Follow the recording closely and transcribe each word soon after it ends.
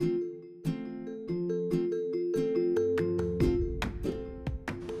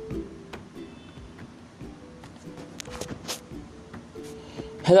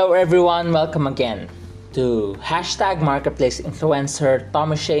Hello everyone, welcome again to Hashtag Marketplace Influencer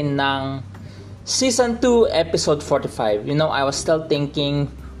Tommy Shane ng Season 2, Episode 45. I was still thinking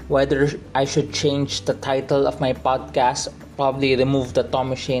whether I should change the title of my podcast, probably remove the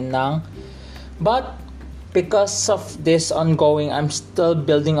Tommy Shane ng. But because of this ongoing, I'm still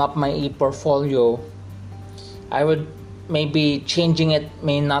building up my e-portfolio. I would maybe changing it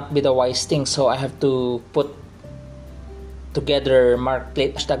may not be the wise thing, so I have to put together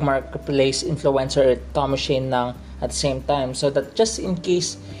hashtag marketplace influencer Tommy Shane ng at the same time, so that just in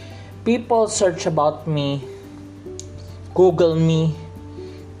case people search about me, Google me,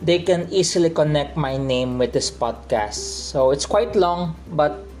 they can easily connect my name with this podcast. So it's quite long,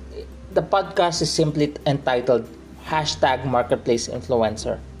 but the podcast is simply entitled Hashtag Marketplace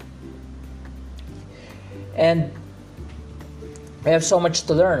Influencer. And I have so much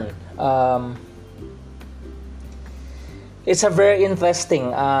to learn. It's a very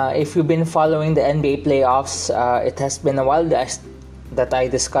interesting. If you've been following the NBA playoffs, it has been a while that I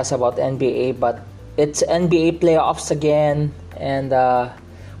discuss about NBA, but it's NBA playoffs again, and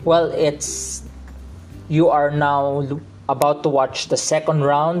you are now about to watch the second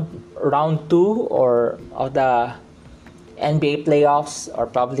round 2 of the NBA playoffs, or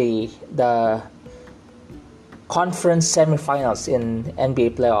probably the conference semifinals in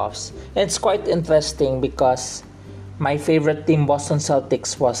NBA playoffs. And it's quite interesting because my favorite team, Boston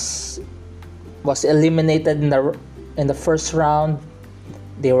Celtics, was eliminated in the first round.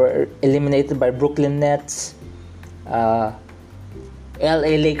 They were eliminated by Brooklyn Nets. LA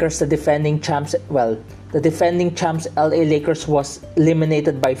Lakers, the defending champs. The defending champs LA Lakers was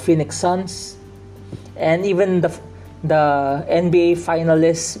eliminated by Phoenix Suns, and even the NBA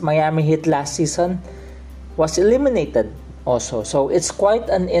finalists Miami Heat last season was eliminated also. So it's quite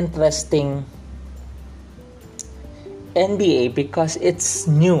an interesting NBA because it's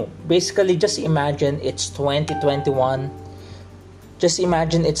new. Basically, just imagine it's 2021.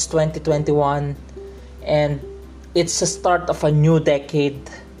 And it's the start of a new decade,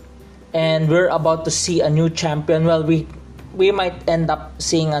 and we're about to see a new champion. Well, we might end up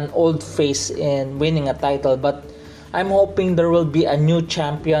seeing an old face in winning a title, but I'm hoping there will be a new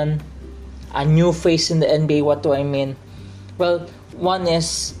champion, a new face in the NBA. What do I mean? Well, one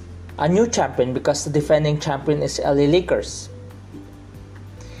is a new champion because the defending champion is LA Lakers.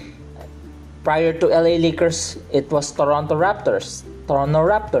 Prior to LA Lakers, it was Toronto Raptors.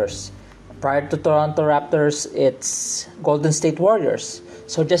 Prior to Toronto Raptors, it's Golden State Warriors.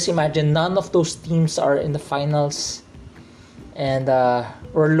 So just imagine, none of those teams are in the finals, and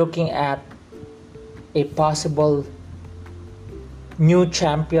we're looking at a possible new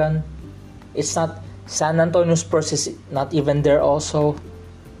champion. It's not San Antonio Spurs is not even there also.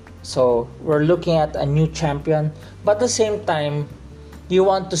 So we're looking at a new champion, but at the same time, you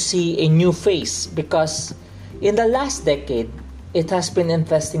want to see a new face, because in the last decade, it has been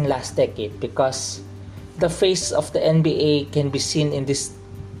interesting last decade, because the face of the NBA can be seen in these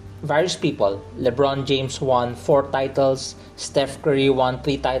various people. LeBron James won 4 titles, Steph Curry won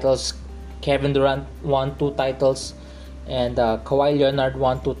 3 titles, Kevin Durant won 2 titles, and Kawhi Leonard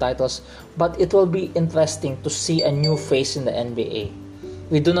won 2 titles. But it will be interesting to see a new face in the NBA.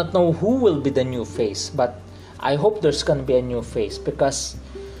 We do not know who will be the new face, but I hope there's going to be a new face, because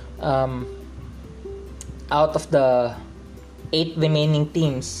out of the 8 remaining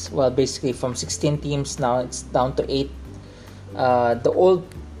teams, basically from 16 teams now it's down to 8.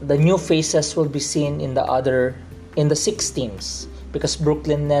 The new faces will be seen in the 6 teams, because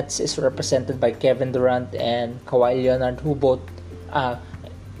Brooklyn Nets is represented by Kevin Durant and Kawhi Leonard,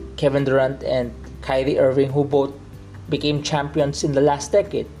 Kevin Durant and Kyrie Irving, who both became champions in the last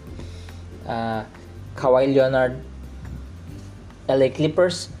decade. Kawhi Leonard, LA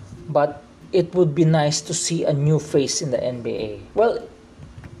Clippers. But it would be nice to see a new face in the NBA. Well,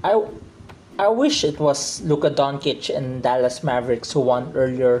 I wish it was Luka Doncic and Dallas Mavericks who won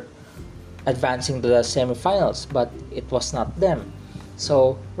earlier, advancing to the semifinals, but it was not them.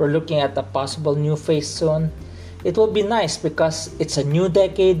 So we're looking at a possible new face soon. It will be nice because it's a new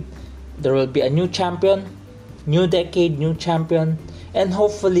decade. There will be a new champion. New decade, new champion, and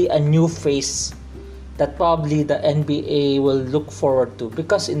hopefully a new face that probably the NBA will look forward to,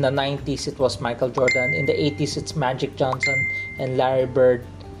 because in the 90s it was Michael Jordan, in the 80s it's Magic Johnson and Larry Bird,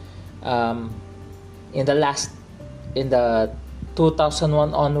 in the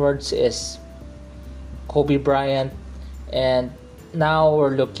 2001 onwards is Kobe Bryant, and now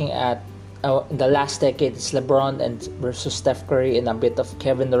we're looking at in the last decade it's LeBron versus Steph Curry, and a bit of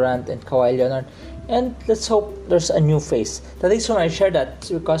Kevin Durant and Kawhi Leonard. And let's hope there's a new face. The reason I share that is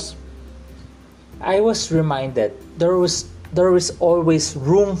because I was reminded there was there is always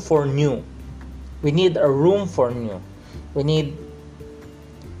room for new. We need a room for new. We need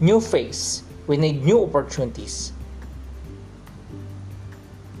new face. We need new opportunities.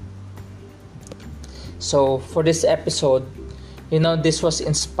 So for this episode, this was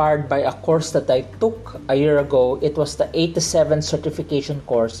inspired by a course that I took a year ago. It was the 87 certification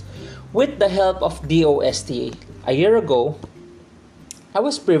course with the help of DOST. A year ago, I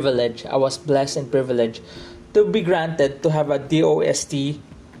was privileged, I was blessed and privileged to be granted to have a DOST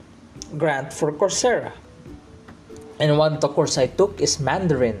grant for Coursera. And one of the course I took is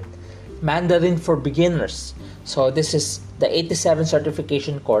Mandarin for beginners. So this is the 87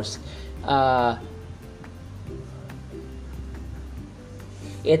 certification course.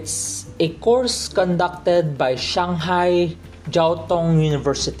 It's a course conducted by Shanghai Jiao Tong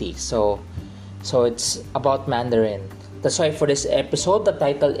University. So it's about Mandarin. That's why for this episode, the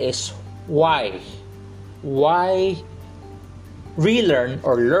title is Why Relearn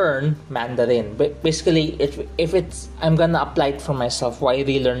or Learn Mandarin. But basically, if it's, I'm gonna apply it for myself. Why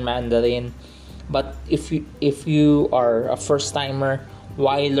relearn Mandarin? But if you are a first timer,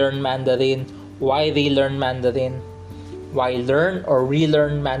 why learn Mandarin? Why relearn Mandarin? Why learn or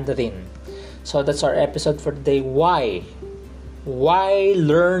relearn Mandarin? So that's our episode for today. Why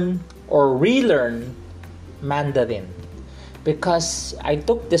learn or relearn Mandarin? Because I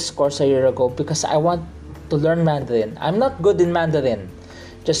took this course a year ago because I want to learn Mandarin. I'm not good in Mandarin.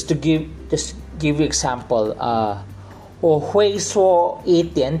 Just to give you example, 我会说一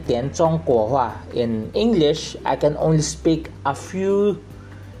点点中国话. In English, I can only speak a few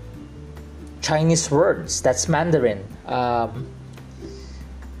Chinese words. That's Mandarin.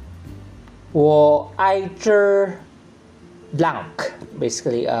 我爱吃 blank.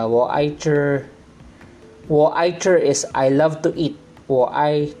 Basically, 我爱吃 is I love to eat. 我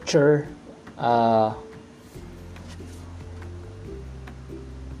爱吃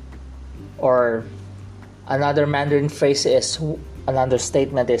or another Mandarin phrase is, another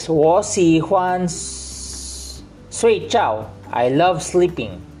statement is 我喜欢睡觉. I love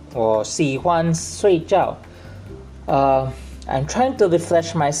sleeping. 我喜欢睡觉. I'm trying to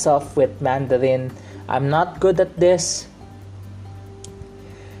refresh myself with Mandarin. I'm not good at this.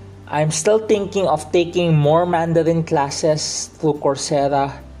 I'm still thinking of taking more Mandarin classes through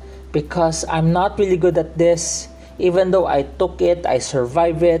Coursera because I'm not really good at this. Even though I took it, I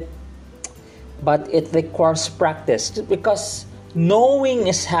survived it, but it requires practice because knowing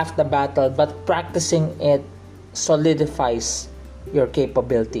is half the battle, but practicing it solidifies your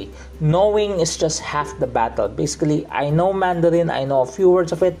capability. Knowing is just half the battle. Basically, I know Mandarin, I know a few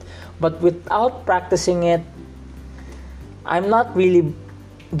words of it, but without practicing it, I'm not really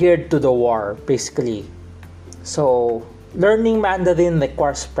geared to the war, basically. So, learning Mandarin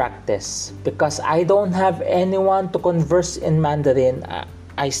requires practice because I don't have anyone to converse in Mandarin.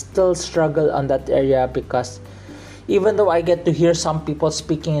 I still struggle on that area because even though I get to hear some people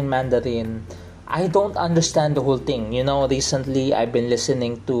speaking in Mandarin, I don't understand the whole thing. Recently I've been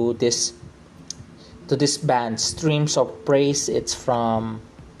listening to this band, Streams of Praise. It's from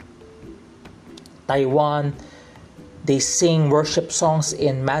Taiwan. They sing worship songs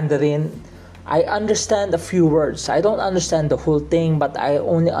in Mandarin. I understand a few words. I don't understand the whole thing, but I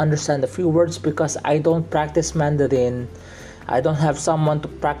only understand a few words because I don't practice Mandarin. I don't have someone to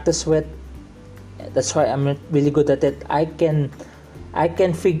practice with. That's why I'm not really good at it. I can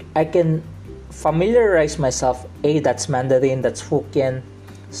familiarize myself. That's Mandarin, that's Hokkien.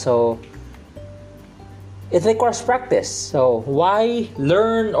 So it requires practice. So why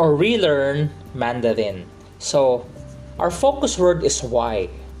learn or relearn Mandarin? So our focus word is why.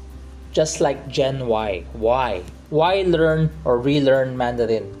 Just like Gen Y. Why? Why learn or relearn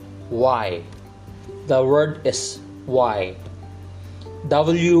Mandarin? Why? The word is why.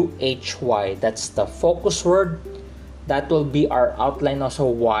 WHY. That's the focus word. That will be our outline also.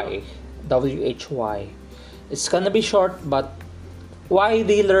 Why? WHY. It's gonna be short, but why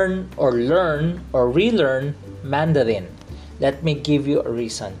relearn or learn or relearn Mandarin? Let me give you a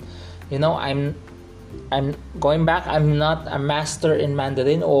reason. I'm going back. I'm not a master in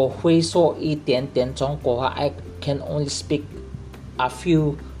Mandarin. 我会说一点点中国话. I can only speak a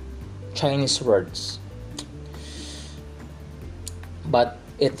few Chinese words. But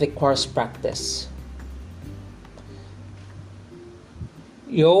it requires practice.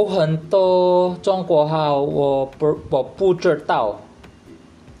 有很多中国话我不知道.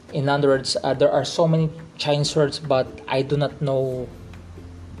 In other words, there are so many Chinese words, but I do not know.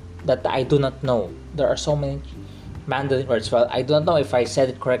 There are so many Mandarin words. Well, I don't know if I said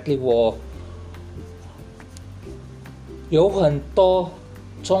it correctly. 我有很多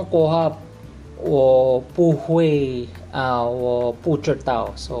中国话我不会 pucher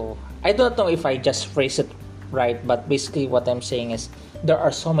tao. So I don't know if I just phrase it right, but basically what I'm saying is there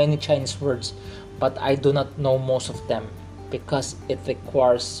are so many Chinese words, but I do not know most of them because it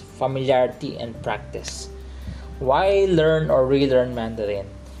requires familiarity and practice. Why learn or relearn Mandarin?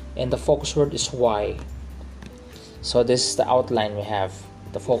 And the focus word is why. So this is the outline we have.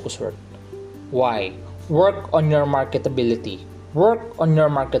 The focus word. Why? Work on your marketability. Work on your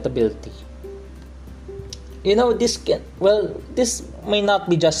marketability. This may not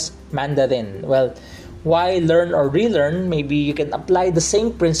be just Mandarin. Well, why learn or relearn? Maybe you can apply the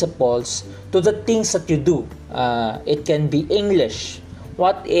same principles to the things that you do. It can be English.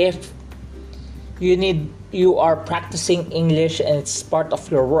 What if you are practicing English and it's part of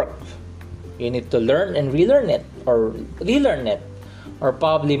your work? You need to learn and relearn it, or relearn it, or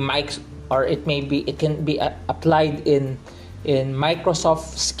probably it can be applied in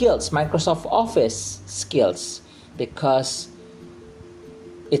Microsoft skills, Microsoft Office skills, because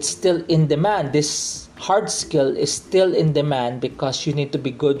it's still in demand. This hard skill is still in demand because you need to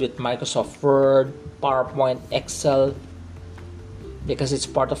be good with Microsoft Word, PowerPoint, Excel, because it's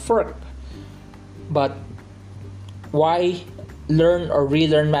part of work. But why learn or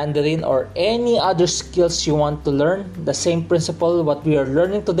relearn Mandarin or any other skills you want to learn? The same principle what we are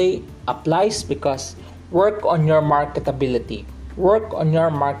learning today applies, because work on your marketability. Work on your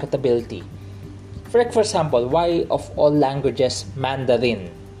marketability. For example, why of all languages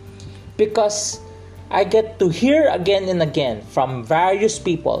Mandarin? Because I get to hear again and again from various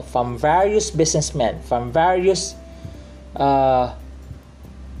people, from various businessmen, from various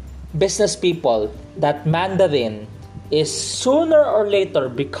business people that Mandarin is sooner or later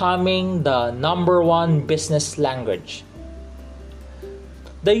becoming the number one business language.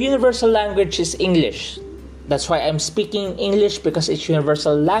 The universal language is English. That's why I'm speaking English, because it's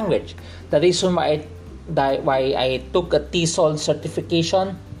universal language. The reason why I took a TESOL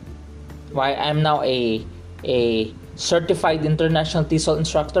certification, why I'm now a certified international TESOL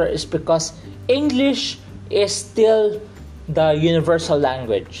instructor, is because English is still the universal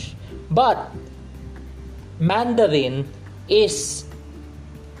language. But Mandarin is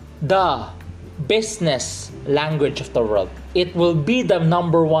the business language of the world. It will be the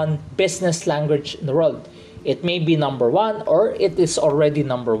number one business language in the world. It may be number one, or it is already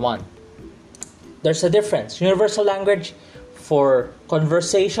number one. There's a difference. Universal language for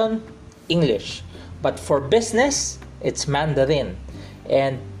conversation, English. But for business, it's Mandarin.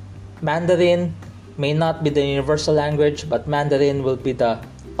 And Mandarin may not be the universal language, but Mandarin will be the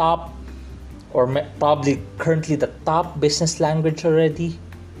top, or probably currently the top business language already.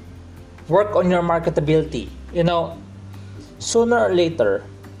 Work on your marketability. Sooner or later,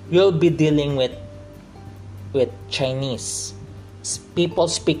 you'll be dealing with Chinese people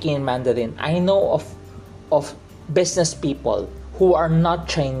speaking in Mandarin. I know of business people who are not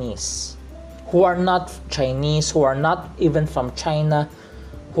Chinese, who are not even from China,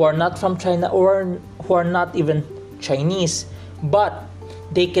 or who are not even Chinese, but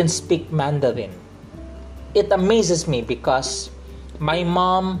they can speak Mandarin. It amazes me because my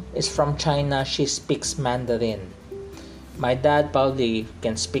mom is from China. She speaks Mandarin. My dad probably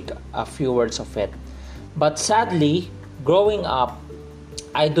can speak a few words of it. But sadly, growing up,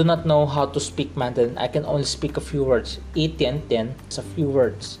 I do not know how to speak Mandarin. I can only speak a few words. Yi tian tian, just a few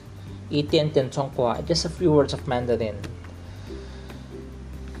words. Yi tian tian cong kua, just a few words of Mandarin.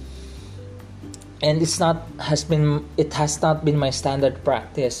 And it has not been my standard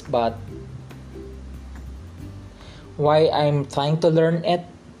practice, but why I'm trying to learn it?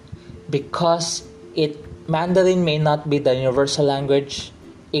 Because Mandarin may not be the universal language.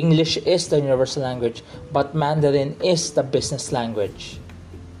 English is the universal language, but Mandarin is the business language.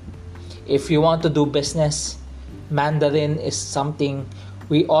 If you want to do business, Mandarin is something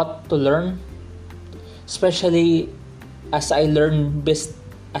we ought to learn, especially as I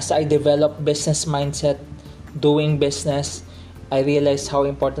develop business mindset, doing business. I realize how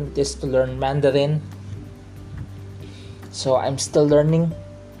important it is to learn Mandarin. So I'm still learning,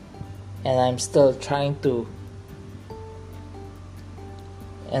 and I'm still trying to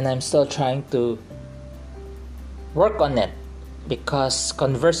work on it, because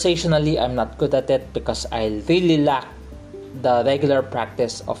conversationally I'm not good at it, because I really lack the regular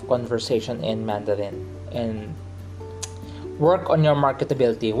practice of conversation in Mandarin. And work on your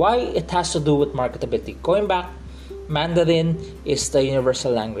marketability. Why it has to do with marketability? Going back, Mandarin is the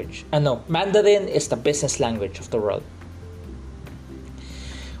universal language. Mandarin is the business language of the world.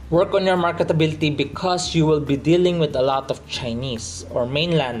 Work on your marketability because you will be dealing with a lot of Chinese or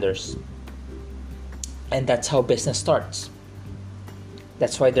mainlanders. And that's how business starts.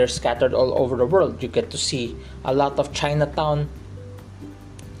 That's why they're scattered all over the world. You get to see a lot of Chinatown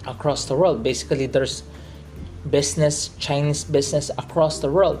across the world. Basically, there's Chinese business across the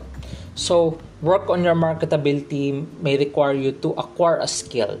world. So, work on your marketability may require you to acquire a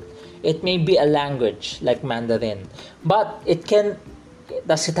skill. It may be a language like Mandarin, but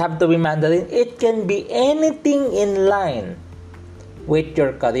does it have to be Mandarin? It can be anything in line with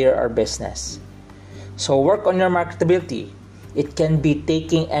your career or business. So, work on your marketability. It can be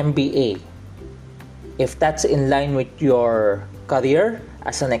taking MBA. If that's in line with your career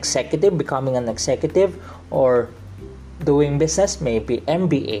as an executive, becoming an executive, or doing business, maybe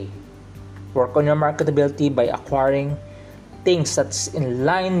MBA. Work on your marketability by acquiring things that's in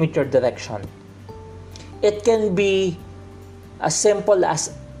line with your direction. It can be as simple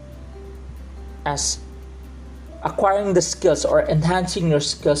as acquiring the skills or enhancing your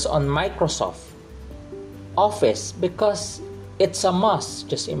skills on Microsoft Office, because it's a must.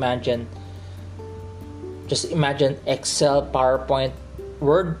 Just imagine Excel, PowerPoint,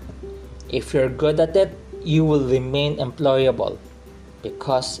 Word. If you're good at it, you will remain employable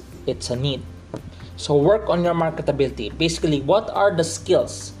because it's a need. So work on your marketability. Basically, what are the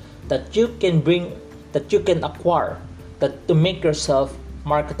skills that you can acquire to make yourself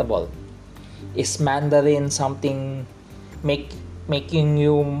marketable? Is Mandarin something making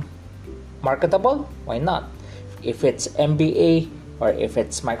you marketable? Why not? If it's MBA, or if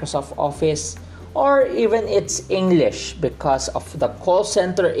it's Microsoft Office, or even it's English, because of the call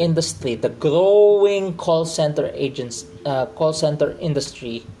center industry, the growing call center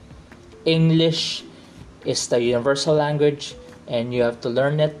industry, English is the universal language, and you have to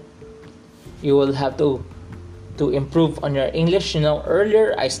learn it. You will have to improve on your English.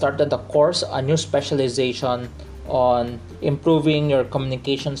 Earlier I started a new specialization on improving your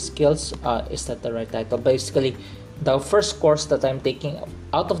communication skills. Is that the right title? Basically, the first course that I'm taking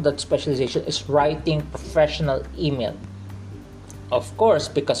out of that specialization is writing professional email. Of course,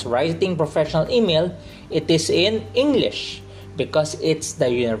 because writing professional email, it is in English, because it's the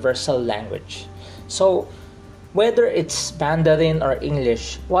universal language. So, whether it's Mandarin or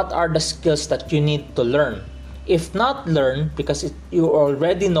English, what are the skills that you need to learn? If not learn, because you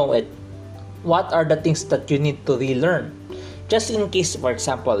already know it, what are the things that you need to relearn? Just in case, for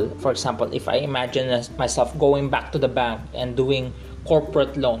example, if I imagine myself going back to the bank and doing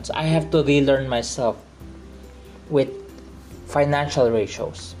corporate loans, I have to relearn myself with financial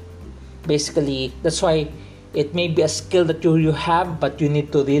ratios. Basically, that's why it may be a skill that you have, but you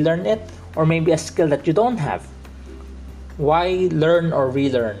need to relearn it, or maybe a skill that you don't have. Why learn or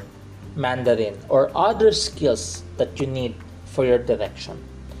relearn Mandarin or other skills that you need for your direction?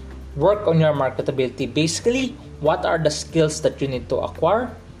 Work on your marketability. Basically, what are the skills that you need to acquire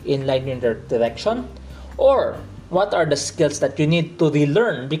in line with your direction? Or what are the skills that you need to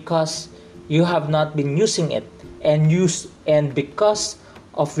relearn because you have not been using it, and because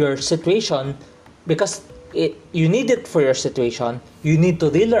of your situation, you need it for your situation, you need to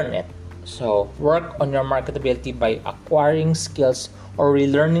relearn it. So work on your marketability by acquiring skills or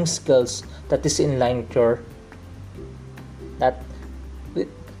relearning skills that is in line with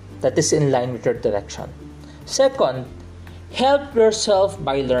your direction. Second, help yourself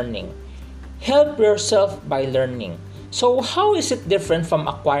by learning. Help yourself by learning. So how is it different from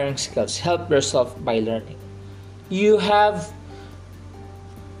acquiring skills? Help yourself by learning. You have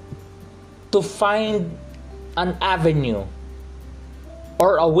to find an avenue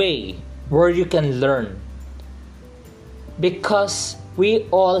or a way where you can learn, because we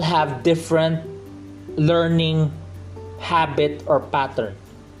all have different learning habit or pattern.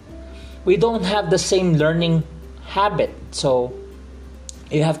 We don't have the same learning habit, so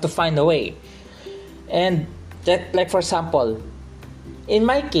you have to find a way. And like for example, in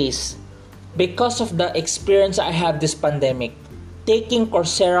my case, because of the experience I have this pandemic, taking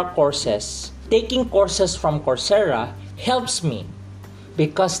courses from Coursera helps me,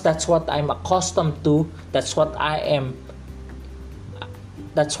 because that's what I'm accustomed to, that's what I've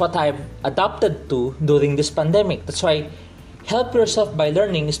adapted to during this pandemic. That's why help yourself by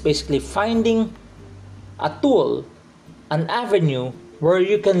learning is basically finding a tool, an avenue where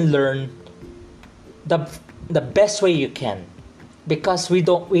you can learn the best way you can, because we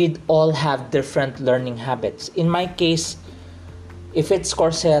all have different learning habits. In my case, if it's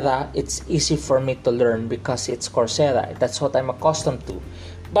Coursera, it's easy for me to learn because it's Coursera. That's what I'm accustomed to.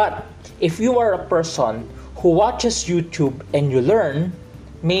 But if you are a person who watches YouTube and you learn,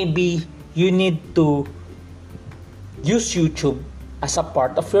 maybe you need to use YouTube as a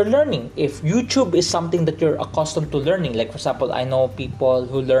part of your learning. If YouTube is something that you're accustomed to learning, like for example, I know people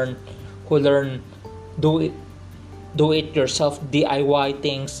who learn do it yourself DIY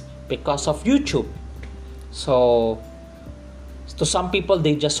things because of YouTube. So to some people,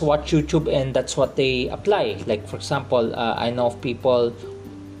 they just watch YouTube and that's what they apply. Like for example, I know of people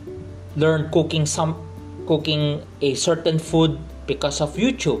learn cooking a certain food because of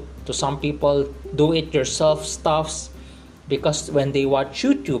YouTube. To some people, do it yourself stuffs because when they watch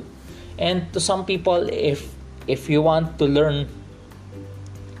YouTube. And to some people, if you want to learn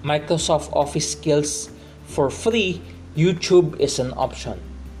Microsoft Office skills for free, YouTube is an option.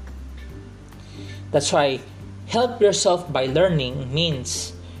 That's why help yourself by learning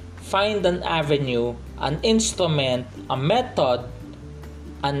means find an avenue, an instrument, a method,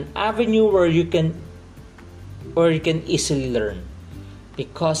 an avenue where you can easily learn,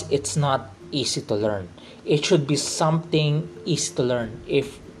 because it's not easy to learn. It should be something easy to learn.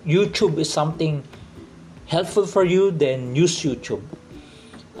 If YouTube is something helpful for you, then use YouTube.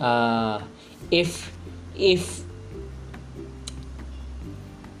 If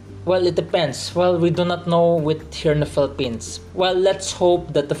well, it depends. Well, we do not know with here in the Philippines. Well, let's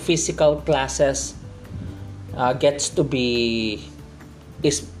hope that the physical classes gets to be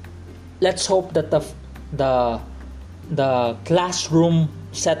is. Let's hope that the classroom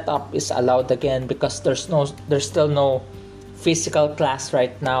setup is allowed again, because there's still no physical class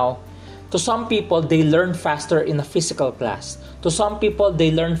right now. To some people, they learn faster in a physical class. To some people, they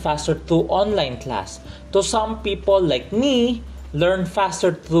learn faster through online class. To some people like me, learn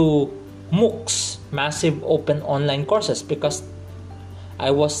faster through MOOCs, massive open online courses, because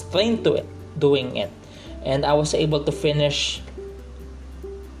I was trained to doing it, and I was able to finish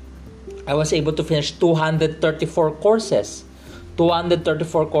 234 courses,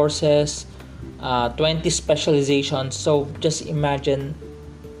 20 specializations. So just imagine,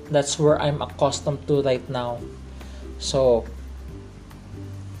 that's where I'm accustomed to right now. So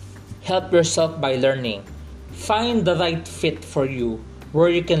help yourself by learning. Find the right fit for you where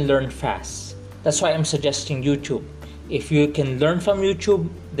you can learn fast. That's why I'm suggesting YouTube. If you can learn from YouTube,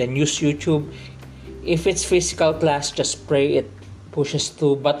 then use YouTube. If it's physical class, just pray it pushes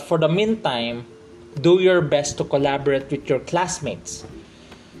through. But for the meantime, do your best to collaborate with your classmates.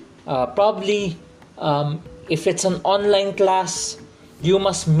 Probably, if it's an online class, you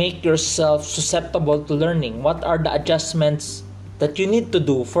must make yourself susceptible to learning. What are the adjustments that you need to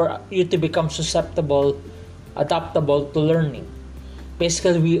do for you to become susceptible, adaptable to learning?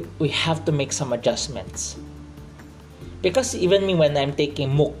 Basically, we have to make some adjustments. Because even me, when I'm taking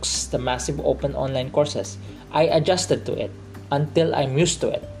MOOCs, the massive open online courses, I adjusted to it until I'm used to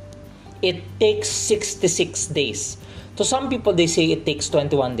it. It takes 66 days. To some people, they say it takes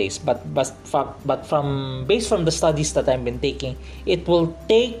 21 days, but based from the studies that I've been taking, it will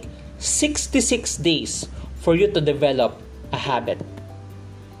take 66 days for you to develop a habit.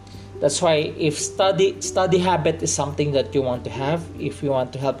 That's why if study habit is something that you want to have, if you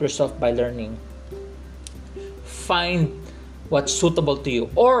want to help yourself by learning, find what's suitable to you,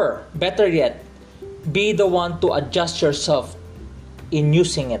 or better yet, be the one to adjust yourself in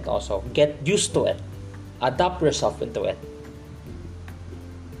using it. Also get used to it, adapt yourself into it.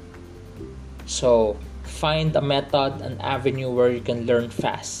 So find a method, an avenue where you can learn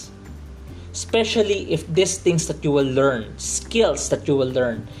fast, especially if these things that you will learn, skills that you will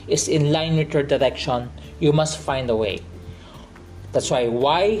learn, is in line with your direction. You must find a way. That's why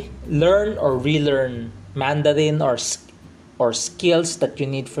learn or relearn Mandarin or skills that you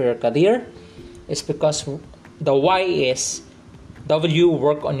need for your career is because the why is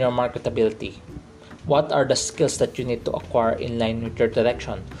work on your marketability. What are the skills that you need to acquire in line with your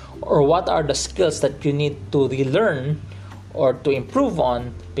direction? Or what are the skills that you need to relearn or to improve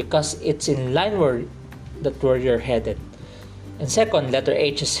on because it's in line where you're headed? And second, letter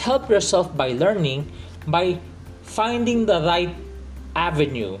H is help yourself by learning by finding the right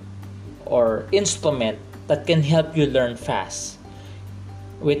avenue or instrument that can help you learn fast.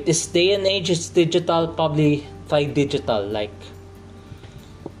 With this day and age, it's digital. Probably try digital. Like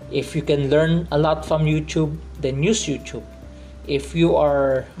if you can learn a lot from YouTube, then use YouTube. If you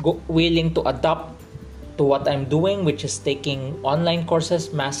are willing to adapt to what I'm doing, which is taking online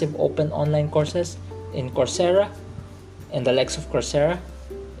courses, massive open online courses in Coursera and the likes of Coursera,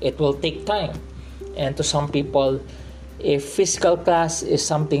 it will take time. And to some people, if physical class is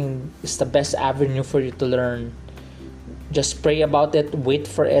the best avenue for you to learn, just pray about it, wait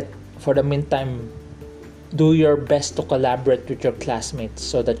for it. For the meantime, do your best to collaborate with your classmates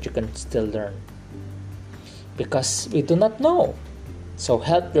so that you can still learn. Because we do not know. So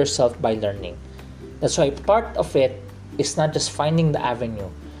help yourself by learning. That's why part of it is not just finding the avenue,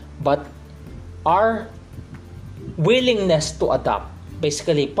 but our willingness to adapt.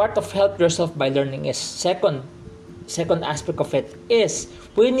 Basically, part of help yourself by learning is second second aspect of it is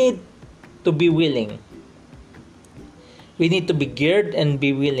we need to be willing. We need to be geared and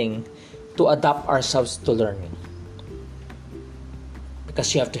be willing to adapt ourselves to learning.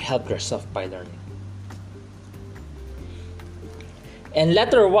 Because you have to help yourself by learning. And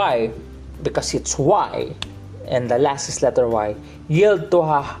letter Y, because it's Y, and the last is letter Y, yield to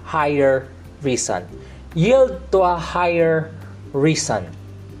a higher reason. Yield to a higher reason.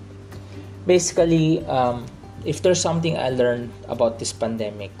 Basically, if there's something I learned about this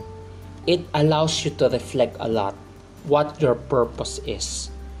pandemic, it allows you to reflect a lot what your purpose is.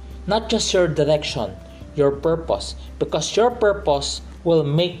 Not just your direction, your purpose. Because your purpose will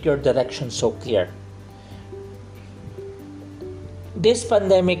make your direction so clear. This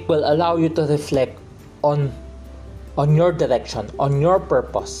pandemic will allow you to reflect on your direction, on your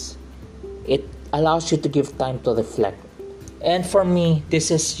purpose. It allows you to give time to reflect. And for me, this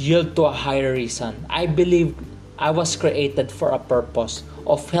is yield to a higher reason. I believe I was created for a purpose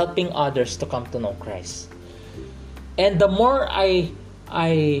of helping others to come to know Christ. And the more I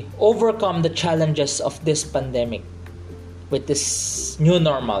overcome the challenges of this pandemic with this new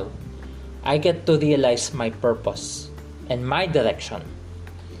normal, I get to realize my purpose and my direction.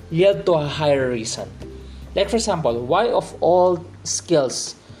 Yield to a higher reason. Like for example, why of all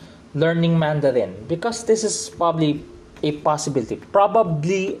skills learning Mandarin? Because this is probably a possibility.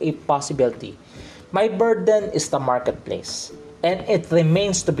 My burden is the marketplace, and it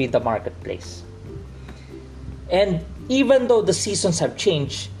remains to be the marketplace. And even though the seasons have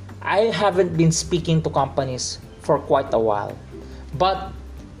changed, I haven't been speaking to companies for quite a while. But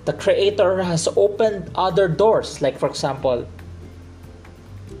the Creator has opened other doors. Like for example,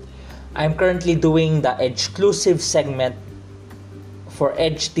 I'm currently doing the exclusive segment for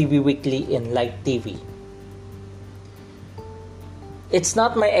Edge TV Weekly in Light TV. It's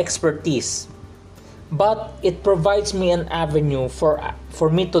not my expertise, but it provides me an avenue for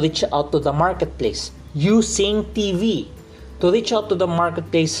me to reach out to the marketplace using TV. To reach out to the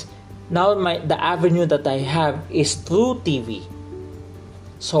marketplace, now the avenue that I have is through TV.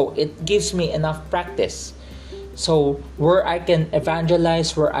 So it gives me enough practice. So where I can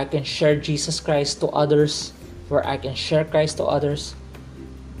evangelize, where I can share Jesus Christ to others, where I can share Christ to others,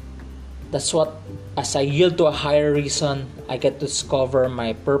 that's what, as I yield to a higher reason, I get to discover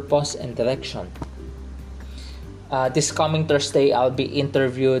my purpose and direction. This coming Thursday, I'll be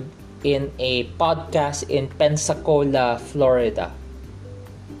interviewed in a podcast in Pensacola, Florida.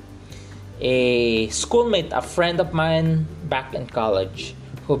 A schoolmate, a friend of mine back in college,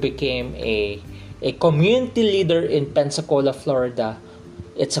 who became a community leader in Pensacola, Florida.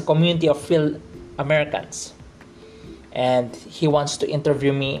 It's a community of Phil Americans. And he wants to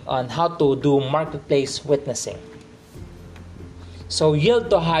interview me on how to do marketplace witnessing. So yield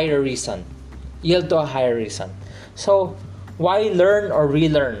to a higher reason. Yield to a higher reason. So why learn or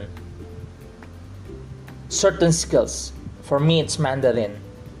relearn certain skills? For me, it's Mandarin.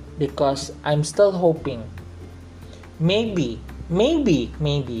 Because I'm still hoping maybe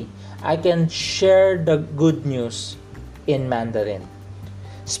I can share the good news in Mandarin.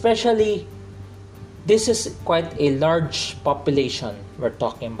 Especially, this is quite a large population we're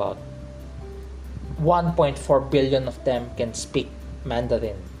talking about. 1.4 billion of them can speak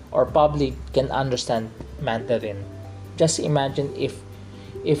Mandarin or probably can understand Mandarin. Just imagine if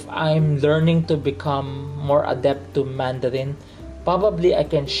I'm learning to become more adept to Mandarin, probably I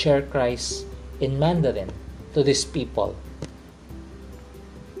can share Christ in Mandarin to these people.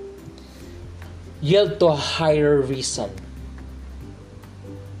 Yield to a higher reason.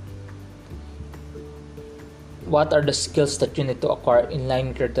 What are the skills that you need to acquire in line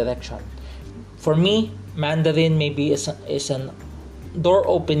with your direction? For me, Mandarin maybe is an door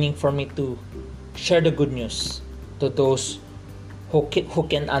opening for me to share the good news to those who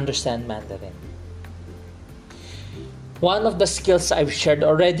can understand Mandarin. One of the skills I've shared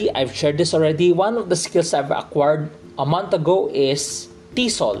this already. One of the skills I've acquired a month ago is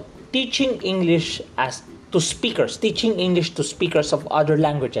TESOL, teaching English to speakers of other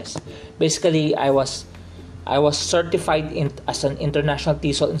languages. Basically, I was certified as an international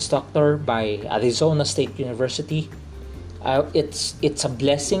TESOL instructor by Arizona State University. It's a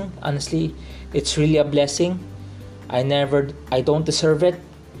blessing, honestly. It's really a blessing. I don't deserve it,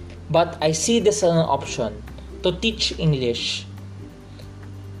 but I see this as an option to teach English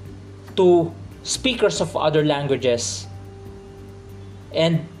to speakers of other languages.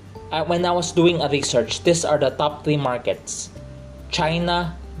 And when I was doing a research, these are the top 3 markets: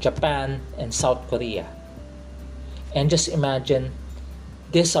 China, Japan, and South Korea. And just imagine,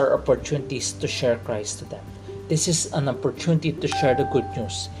 these are opportunities to share Christ to them. This is an opportunity to share the good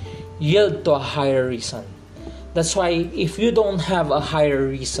news. Yield to a higher reason. That's why if you don't have a higher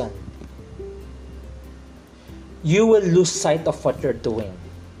reason, you will lose sight of what you're doing.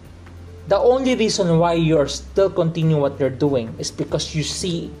 The only reason why you're still continue what you're doing is because you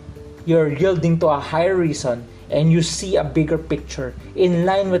see you're yielding to a higher reason and you see a bigger picture in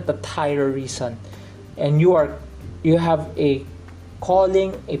line with that higher reason, and you have a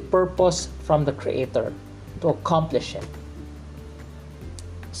calling, a purpose from the Creator to accomplish it.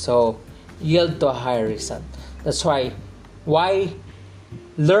 So yield to a higher reason. That's why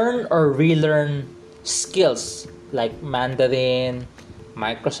learn or relearn skills like Mandarin,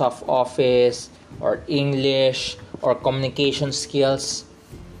 Microsoft Office, or English, or communication skills,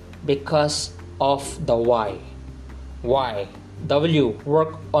 because of the why. Why? W,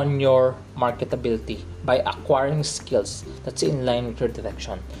 work on your marketability by acquiring skills that's in line with your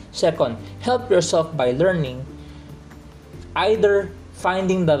direction. Second, help yourself by learning, either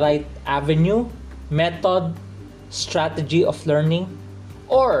finding the right avenue, method, strategy of learning,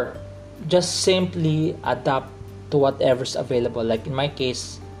 or just simply adapt to whatever's available. Like in my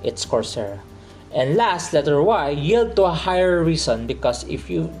case, it's Coursera. And last, letter Y, yield to a higher reason, because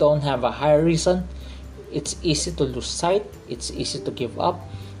if you don't have a higher reason, it's easy to lose sight, it's easy to give up.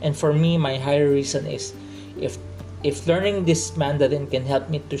 And for me, my higher reason is if learning this Mandarin can help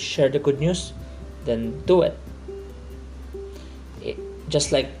me to share the good news, then do it.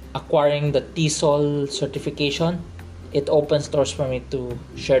 Just like acquiring the TESOL certification, it opens doors for me to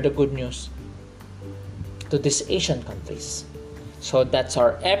share the good news to these Asian countries. So that's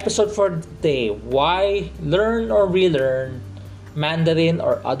our episode for today. Why learn or relearn Mandarin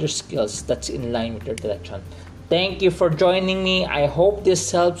or other skills that's in line with your direction. Thank you for joining me. I hope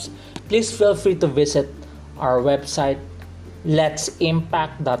this helps. Please feel free to visit our website,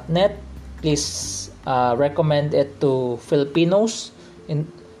 let'simpact.net. Please recommend it to Filipinos,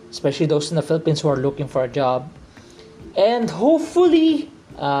 especially those in the Philippines who are looking for a job. And hopefully,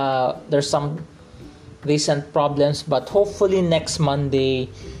 there's some recent problems, but hopefully next Monday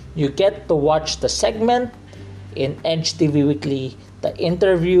you get to watch the segment in Edge TV Weekly, the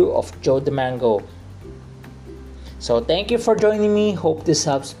interview of Joe DeMango. So thank you for joining me. Hope this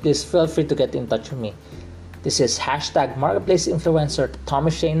helps. Please feel free to get in touch with me. This is hashtag Marketplace Influencer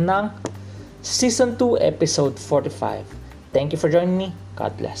Thomas Shane Nang, Season 2, Episode 45. Thank you for joining me.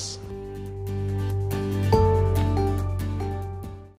 God bless.